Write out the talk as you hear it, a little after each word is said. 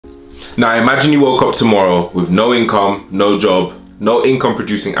Now imagine you woke up tomorrow with no income, no job, no income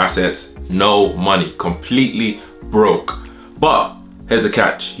producing assets, no money, completely broke. But here's the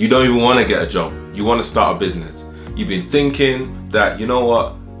catch, you don't even want to get a job, you want to start a business. You've been thinking that, you know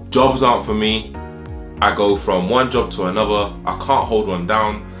what, jobs aren't for me, I go from one job to another, I can't hold one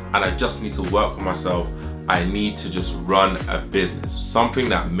down, and I just need to work for myself. I need to just run a business, something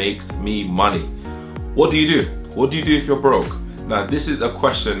that makes me money. What do you do? What do you do if you're broke? Now this is a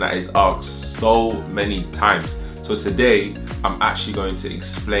question that is asked so many times. So today I'm actually going to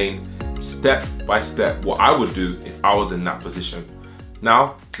explain step by step what I would do if I was in that position.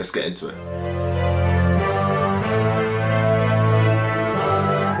 Now let's get into it.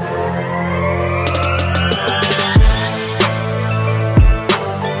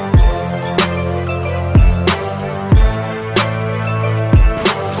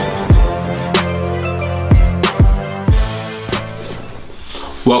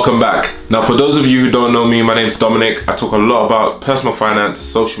 Welcome back. Now for those of you who don't know me, my name is Dominic. I talk a lot about personal finance,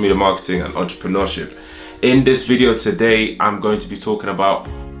 social media marketing and entrepreneurship. In this video today, I'm going to be talking about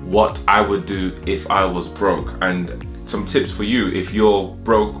what I would do if I was broke and some tips for you if you're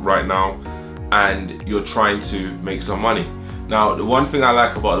broke right now and you're trying to make some money. Now the one thing I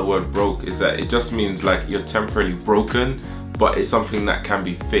like about the word broke is that it just means like you're temporarily broken, but it's something that can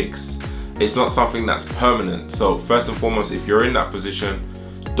be fixed. It's not something that's permanent. So first and foremost, if you're in that position,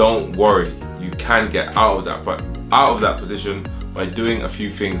 don't worry, you can get out of that position by doing a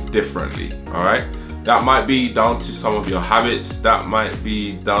few things differently. All right, that might be down to some of your habits, that might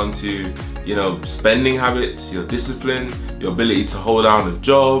be down to, you know, spending habits, your discipline, your ability to hold down a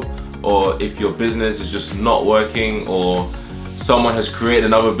job, or if your business is just not working, or someone has created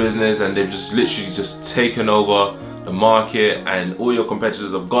another business and they've just literally just taken over the market and all your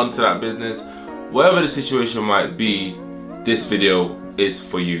competitors have gone to that business. Whatever the situation might be, this video is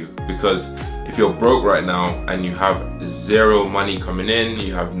for you, because if you're broke right now and you have zero money coming in,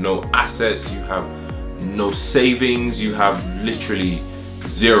 you have no assets, you have no savings, you have literally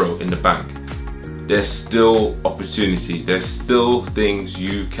zero in the bank, there's still opportunity, there's still things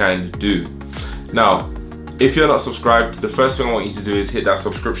you can do. Now if you're not subscribed, the first thing I want you to do is hit that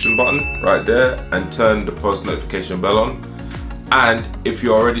subscription button right there and turn the post notification bell on. And if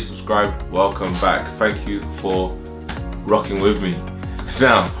you're already subscribed, welcome back, thank you for rocking with me.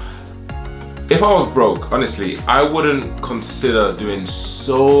 Now, if I was broke, honestly, I wouldn't consider doing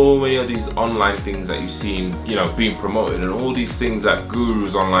so many of these online things that you've seen, you know, being promoted and all these things that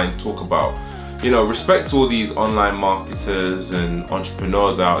gurus online talk about. You know, respect to all these online marketers and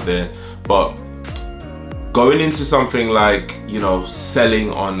entrepreneurs out there, but going into something like, you know, selling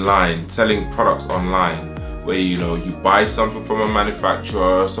online, selling products online, where, you know, you buy something from a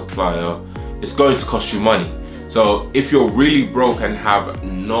manufacturer or a supplier, it's going to cost you money. So if you're really broke and have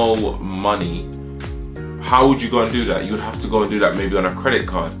no money, how would you go and do that? You would have to go and do that maybe on a credit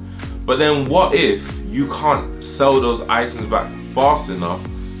card. But then what if you can't sell those items back fast enough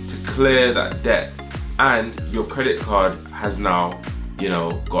to clear that debt, and your credit card has now, you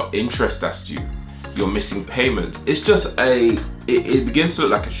know, got interest that's due, you're missing payments? It's just it begins to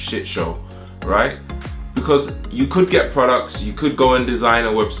look like a shit show, right? Because you could get products, you could go and design a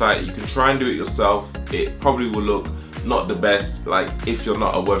website, you can try and do it yourself. It probably will look not the best, like if you're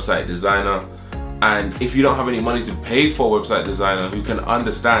not a website designer, and if you don't have any money to pay for a website designer who can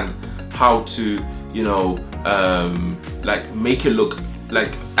understand how to, you know, like make it look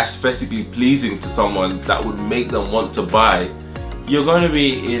like aesthetically pleasing to someone that would make them want to buy, you're going to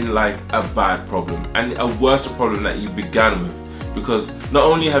be in like a bad problem, and a worse problem that you began with. Because not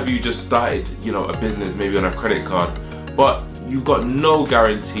only have you just started, you know, a business maybe on a credit card, but you've got no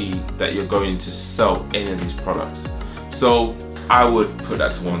guarantee that you're going to sell any of these products. So I would put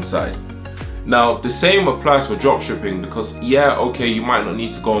that to one side. Now the same applies for dropshipping, because yeah, okay, you might not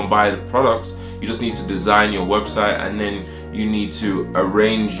need to go and buy the products, you just need to design your website, and then you need to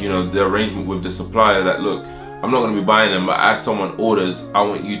arrange, you know, the arrangement with the supplier that, look, I'm not going to be buying them, but as someone orders, I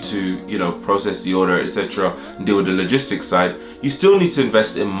want you to, you know, process the order, etc., and deal with the logistics side. You still need to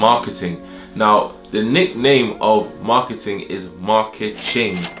invest in marketing. Now, the nickname of marketing is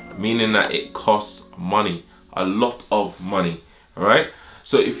marketing, meaning that it costs money, a lot of money, all right?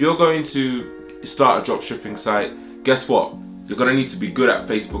 So if you're going to start a dropshipping site, guess what? You're going to need to be good at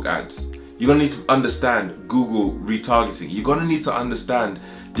Facebook ads. You're going to need to understand Google retargeting. You're going to need to understand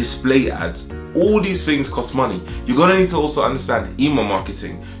display ads. All these things cost money. You're going to need to also understand email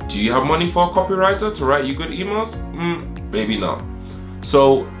marketing. Do you have money for a copywriter to write you good emails? Maybe not.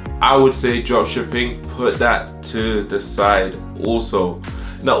 So I would say dropshipping, put that to the side also.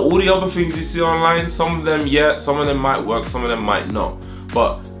 Now all the other things you see online, some of them, yeah, some of them might work, some of them might not.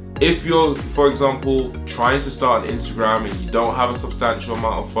 But if you're, for example, trying to start an Instagram and you don't have a substantial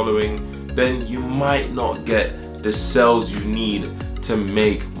amount of following, then you might not get the sales you need to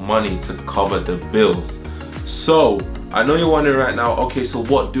make money to cover the bills. So I know you're wondering right now, okay, so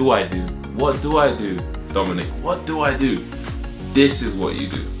what do I do? What do I do, Dominic? What do I do? This is what you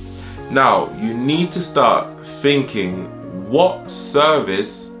do. Now, you need to start thinking, what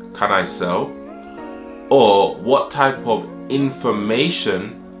service can I sell? Or what type of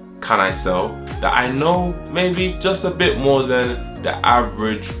information can I sell that I know maybe just a bit more than the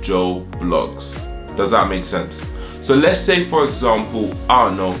average Joe blogs? Does that make sense? So let's say, for example, I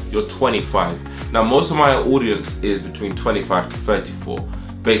don't know, you're 25. Now, most of my audience is between 25 to 34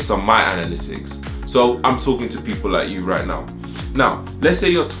 based on my analytics. So I'm talking to people like you right now. Now, let's say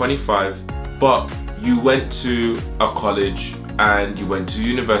you're 25, but you went to a college and you went to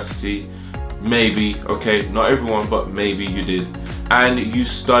university. Maybe, okay, not everyone, but maybe you did. And you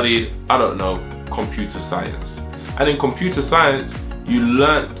studied, I don't know, computer science. And in computer science, you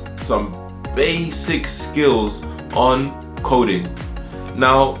learned some basic skills on coding.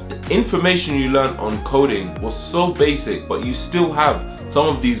 Now, the information you learned on coding was so basic, but you still have some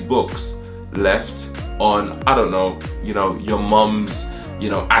of these books left on, I don't know, your mum's,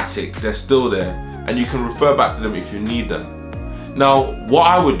 attic. They're still there, and you can refer back to them if you need them. Now, what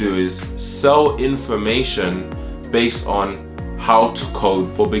I would do is sell information based on how to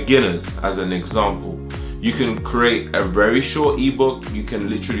code for beginners, as an example. You can create a very short ebook. You can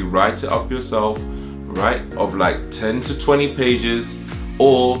literally write it up yourself, right, of like 10 to 20 pages,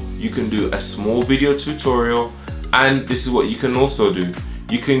 or you can do a small video tutorial. And this is what you can also do.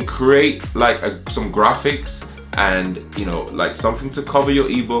 You can create like some graphics and like something to cover your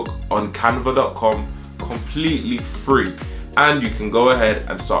ebook on canva.com completely free. And you can go ahead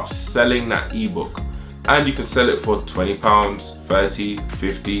and start selling that ebook. And you can sell it for £20, 30,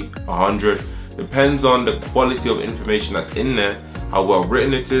 50, 100. Depends on the quality of information that's in there, how well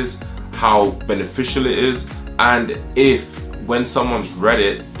written it is, how beneficial it is, and if when someone's read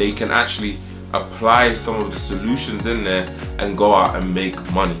it, they can actually apply some of the solutions in there and go out and make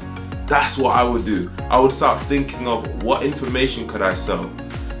money. That's what I would do. I would start thinking of what information could I sell.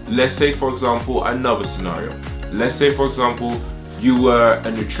 Let's say, for example, another scenario. Let's say, for example, you were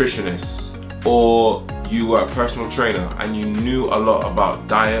a nutritionist or you were a personal trainer and you knew a lot about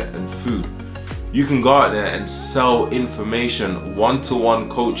diet and food. You can go out there and sell information, one-to-one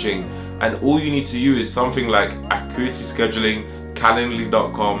coaching, and all you need to use is something like Acuity Scheduling,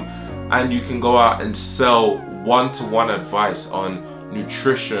 Calendly.com, and you can go out and sell one-to-one advice on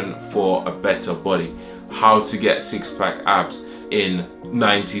nutrition for a better body, how to get six-pack abs in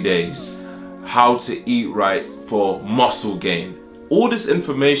 90 days, how to eat right for muscle gain. All this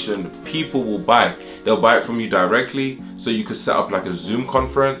information people will buy. They'll buy it from you directly, so you could set up like a Zoom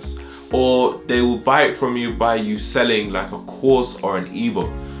conference, or they will buy it from you by you selling like a course or an ebook.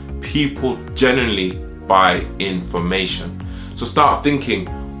 People generally buy information. So start thinking,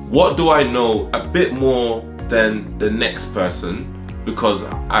 what do I know a bit more than the next person because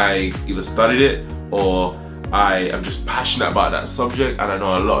I either studied it or I am just passionate about that subject and I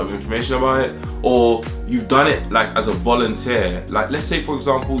know a lot of information about it, or you've done it like as a volunteer. Like let's say, for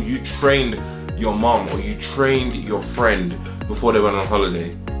example, you trained your mom or you trained your friend before they went on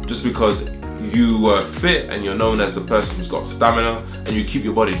holiday just because you were fit and you're known as the person who's got stamina and you keep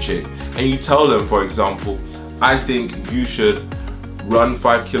your body shape, and you tell them, for example, I think you should run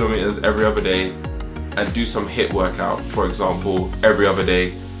 5 kilometers every other day and do some HIIT workout, for example, every other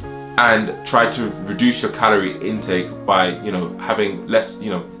day, and try to reduce your calorie intake by having less,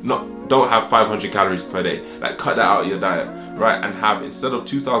 don't have 500 calories per day, like cut that out of your diet, right? And have, instead of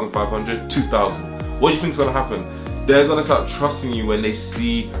 2,500, 2,000. What do you think is going to happen? They're going to start trusting you when they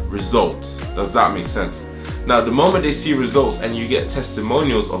see results. Does that make sense? Now, the moment they see results and you get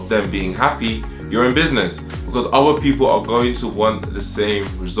testimonials of them being happy, you're in business, because other people are going to want the same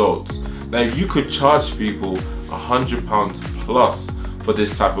results. Now, if you could charge people £100 plus for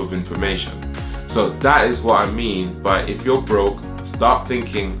this type of information. So that is what I mean by, if you're broke, start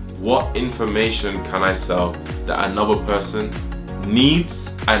thinking, what information can I sell that another person needs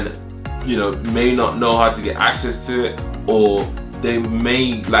and may not know how to get access to it, or they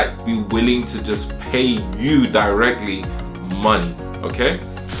may be willing to just pay you directly money, okay?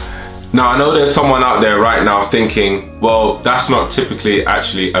 Now, I know there's someone out there right now thinking, well, that's not typically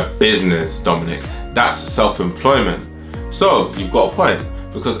actually a business, Dominic. That's self-employment. So you've got a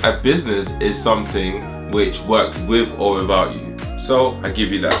point, because a business is something which works with or without you. So I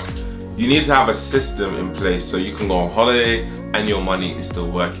give you that. You need to have a system in place so you can go on holiday and your money is still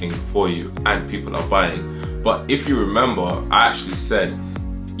working for you and people are buying. But if you remember, I actually said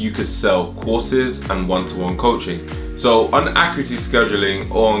you could sell courses and one-to-one coaching. So on Acuity Scheduling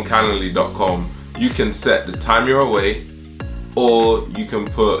or on Calendly.com, you can set the time you're away, or you can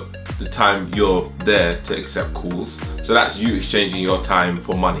put the time you're there to accept calls. So that's you exchanging your time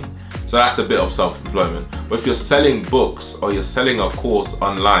for money. So that's a bit of self-employment. But if you're selling books or you're selling a course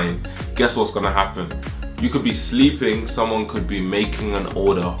online, guess what's gonna happen? You could be sleeping, someone could be making an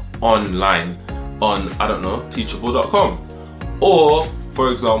order online on, I don't know, teachable.com. Or,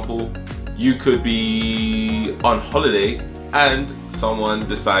 for example, you could be on holiday and someone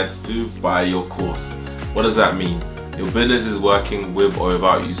decides to buy your course. What does that mean? Your business is working with or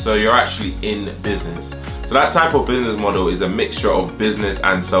without you, so you're actually in business. So that type of business model is a mixture of business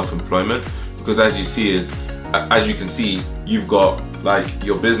and self-employment, because as you can see, you've got like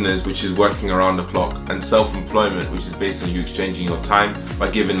your business, which is working around the clock, and self-employment, which is based on you exchanging your time by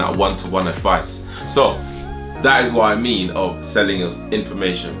giving that one-to-one advice. So that is what I mean of selling your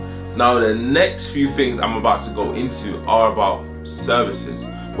information. Now the next few things I'm about to go into are about services.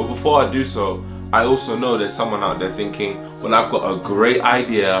 But before I do so, I also know there's someone out there thinking, well, I've got a great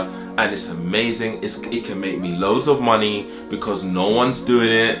idea and it's amazing, it can make me loads of money because no one's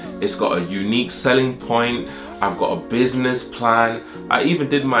doing it, it's got a unique selling point, I've got a business plan, I even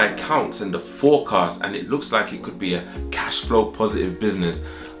did my accounts and the forecast and it looks like it could be a cash flow positive business.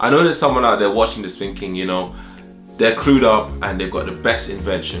 I know there's someone out there watching this thinking, you know, they're clued up and they've got the best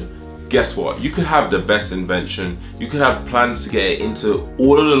invention. Guess what? You could have the best invention, you could have plans to get it into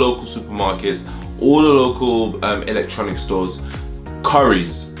all of the local supermarkets, all the local electronic stores,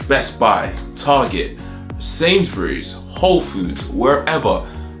 Curry's, Best Buy, Target, Sainsbury's, Whole Foods, wherever.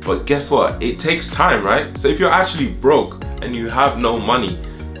 But guess what? It takes time, right? So if you're actually broke and you have no money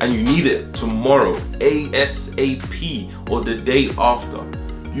and you need it tomorrow, ASAP, or the day after,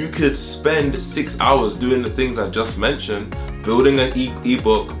 you could spend 6 hours doing the things I just mentioned, building an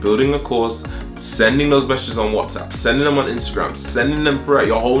ebook, building a course, sending those messages on WhatsApp, sending them on Instagram, sending them throughout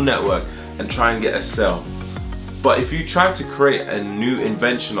your whole network, and try and get a sale. But if you try to create a new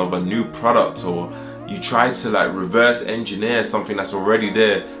invention of a new product, or you try to like reverse engineer something that's already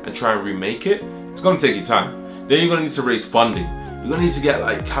there and try and remake it, it's gonna take you time. Then you're gonna need to raise funding. You're gonna need to get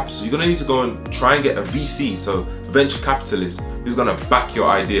like capital. You're gonna need to go and try and get a VC, so venture capitalist, who's gonna back your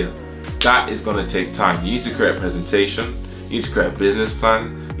idea. That is gonna take time. You need to create a presentation, you need to create a business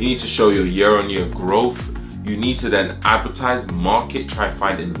plan, you need to show your year-on-year growth. You need to then advertise, market, try to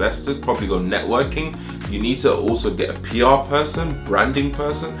find investors, probably go networking. You need to also get a PR person, branding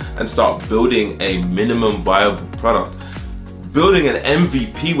person, and start building a minimum viable product. Building an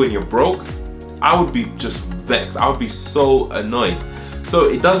MVP when you're broke, I would be just vexed. I would be so annoyed. So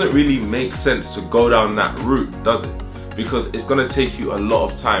it doesn't really make sense to go down that route, does it? Because it's gonna take you a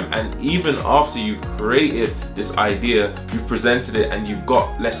lot of time. And even after you've created this idea, you've presented it, and you've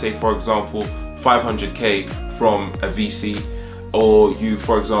got, let's say for example, 500K from a VC, or you,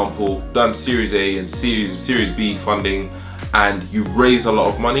 for example, done Series A and Series B funding, and you've raised a lot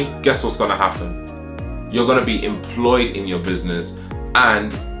of money, guess what's gonna happen? You're gonna be employed in your business,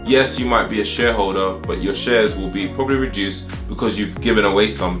 and yes, you might be a shareholder, but your shares will be probably reduced because you've given away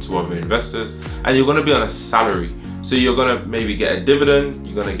some to other investors, and you're gonna be on a salary. So you're gonna maybe get a dividend,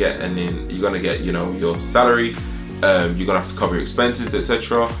 you're gonna get you know, your salary, you're gonna have to cover your expenses,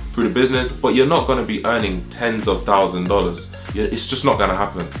 etc. through the business, but you're not gonna be earning tens of thousands of dollars. It's just not gonna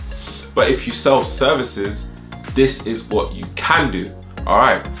happen. But if you sell services, this is what you can do. All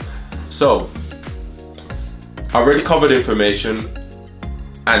right. So I already covered information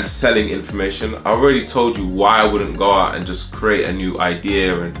and selling information. I already told you why I wouldn't go out and just create a new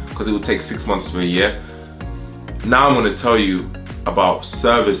idea, and because it would take 6 months to a year. Now I'm gonna tell you about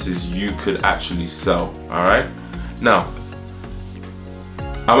services you could actually sell. All right. Now,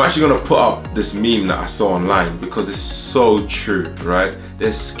 I'm actually gonna put up this meme that I saw online because it's so true, right?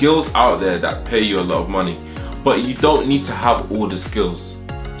 There's skills out there that pay you a lot of money, but you don't need to have all the skills.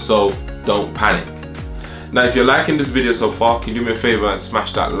 So don't panic. Now, if you're liking this video so far, can you do me a favor and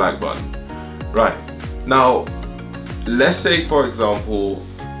smash that like button? Right. Now, let's say for example,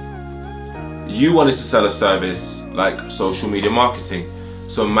 you wanted to sell a service like social media marketing.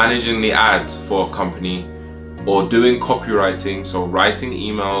 So managing the ads for a company, or doing copywriting, so writing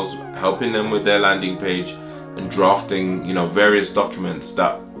emails, helping them with their landing page, and drafting, you know, various documents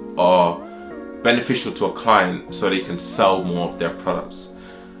that are beneficial to a client so they can sell more of their products.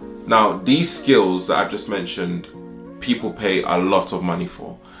 Now, these skills that I've just mentioned, people pay a lot of money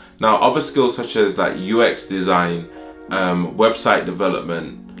for. Now, other skills such as like UX design, website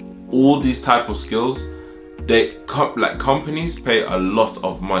development, all these type of skills, companies pay a lot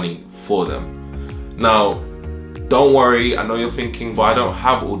of money for them. Now, don't worry, I know you're thinking, but I don't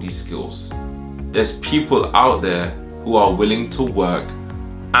have all these skills. There's people out there who are willing to work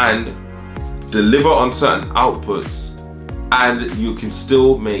and deliver on certain outputs, and you can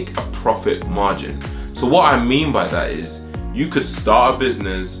still make a profit margin. So what I mean by that is, you could start a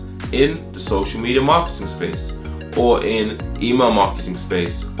business in the social media marketing space, or in email marketing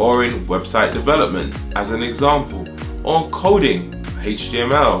space, or in website development as an example, or coding,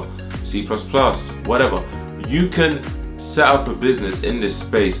 HTML, C++, whatever. You can set up a business in this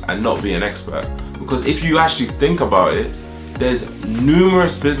space and not be an expert, because if you actually think about it, there's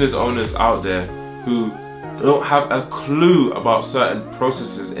numerous business owners out there who don't have a clue about certain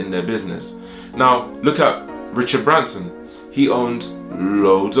processes in their business. Now look at Richard Branson. He owns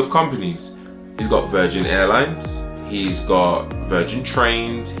loads of companies. He's got Virgin Airlines, he's got Virgin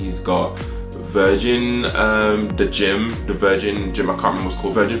Trains, he's got Virgin the Virgin Gym, I can't remember what's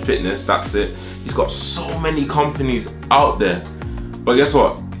called, Virgin Fitness, that's it. He's got so many companies out there. But guess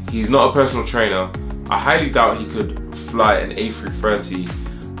what? He's not a personal trainer. I highly doubt he could fly an A330.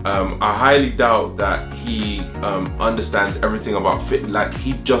 I highly doubt that he understands everything about fit, like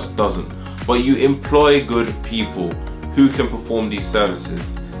he just doesn't. But you employ good people who can perform these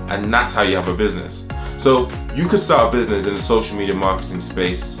services, and that's how you have a business. So you could start a business in the social media marketing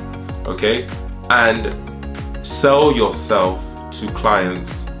space, okay, and sell yourself to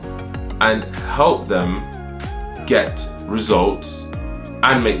clients and help them get results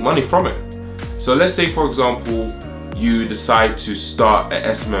and make money from it. So let's say, for example, you decide to start a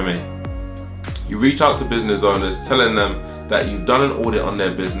SMMA. You reach out to business owners telling them that you've done an audit on their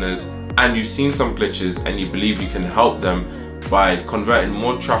business and you've seen some glitches, and you believe you can help them by converting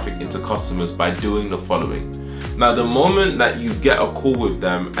more traffic into customers by doing the following. Now, the moment that you get a call with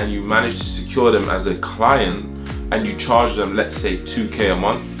them and you manage to secure them as a client and you charge them, let's say, 2K a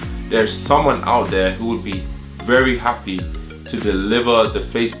month, there's someone out there who would be very happy to deliver the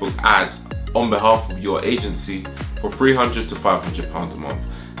Facebook ads on behalf of your agency for £300 to £500 a month.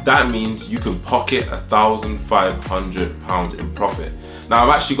 That means you can pocket £1,500 in profit. Now,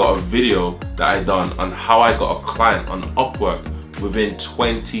 I've actually got a video that I done on how I got a client on Upwork within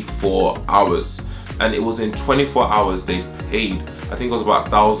 24 hours. And it was in 24 hours they paid, I think it was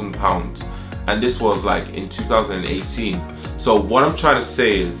about £1,000. And this was like in 2018. So what I'm trying to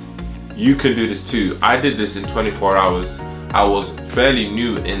say is, you can do this too. I did this in 24 hours. I was fairly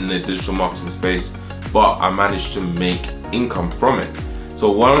new in the digital marketing space, but I managed to make income from it. So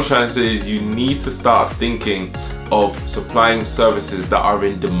what I'm trying to say is, you need to start thinking of supplying services that are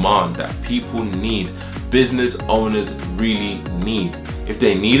in demand, that people need, business owners really need. If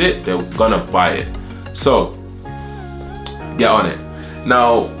they need it, they're gonna buy it. So get on it.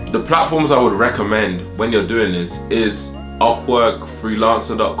 Now, the platforms I would recommend when you're doing this is Upwork,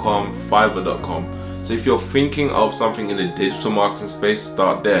 freelancer.com, fiverr.com. So if you're thinking of something in the digital marketing space,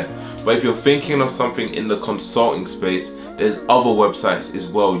 start there. But if you're thinking of something in the consulting space, there's other websites as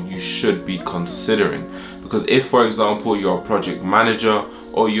well you should be considering. Because if, for example, you're a project manager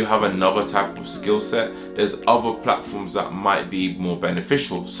or you have another type of skill set, there's other platforms that might be more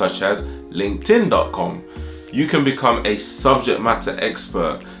beneficial, such as LinkedIn.com. You can become a subject matter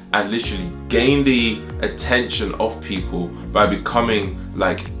expert and literally gain the attention of people by becoming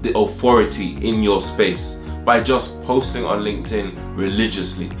like the authority in your space, by just posting on LinkedIn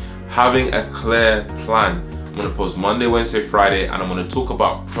religiously, having a clear plan. I'm going to post Monday, Wednesday, Friday, and I'm going to talk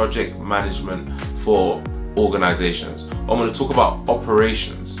about project management for organizations. I'm going to talk about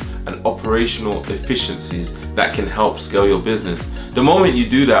operations and operational efficiencies that can help scale your business. The moment you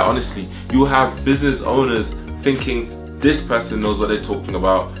do that, honestly, you have business owners thinking, this person knows what they're talking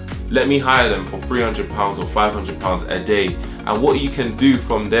about, let me hire them for £300 or £500 a day. And what you can do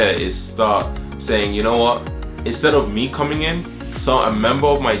from there is start saying, you know what, instead of me coming in, so a member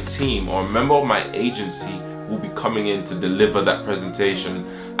of my team or a member of my agency will be coming in to deliver that presentation,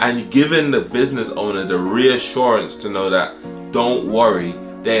 and giving the business owner the reassurance to know that, don't worry,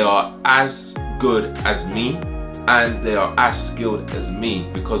 they are as good as me and they are as skilled as me,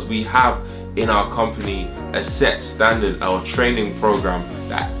 because we have in our company a set standard, our training program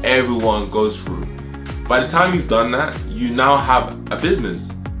that everyone goes through. By the time you've done that, you now have a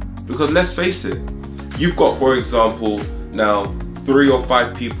business. Because let's face it, you've got, for example, now 3 or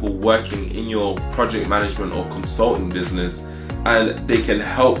 5 people working in your project management or consulting business, and they can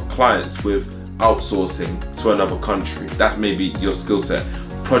help clients with outsourcing to another country. That may be your skill set.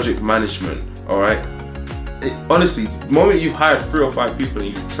 Project management, all right? Honestly, the moment you've hired 3 or 5 people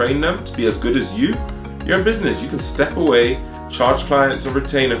and you've trained them to be as good as you, you're in business. You can step away, charge clients a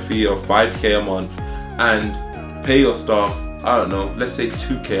retainer fee of 5K a month, and pay your staff, I don't know, let's say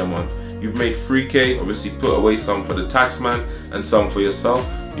 2K a month. you've made 3K, obviously put away some for the tax man and some for yourself,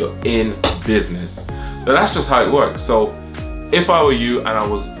 you're in business. So that's just how it works. So if I were you and I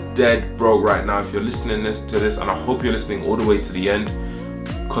was dead broke right now, if you're listening to this, and I hope you're listening all the way to the end,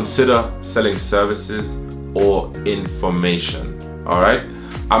 consider selling services or information. All right,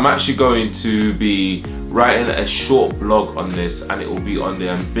 I'm actually going to be writing a short blog on this, and it will be on the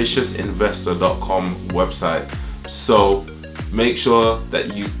ambitiousinvestor.com website. So make sure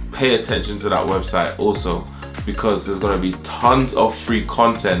that you pay attention to that website also, because there's going to be tons of free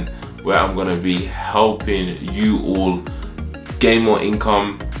content where I'm going to be helping you all gain more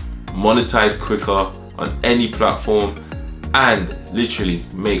income, monetize quicker on any platform, and literally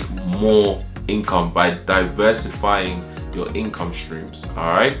make more income by diversifying your income streams.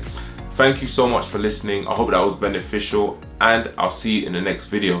 All right, thank you so much for listening. I hope that was beneficial, and I'll see you in the next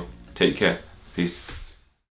video. Take care. Peace.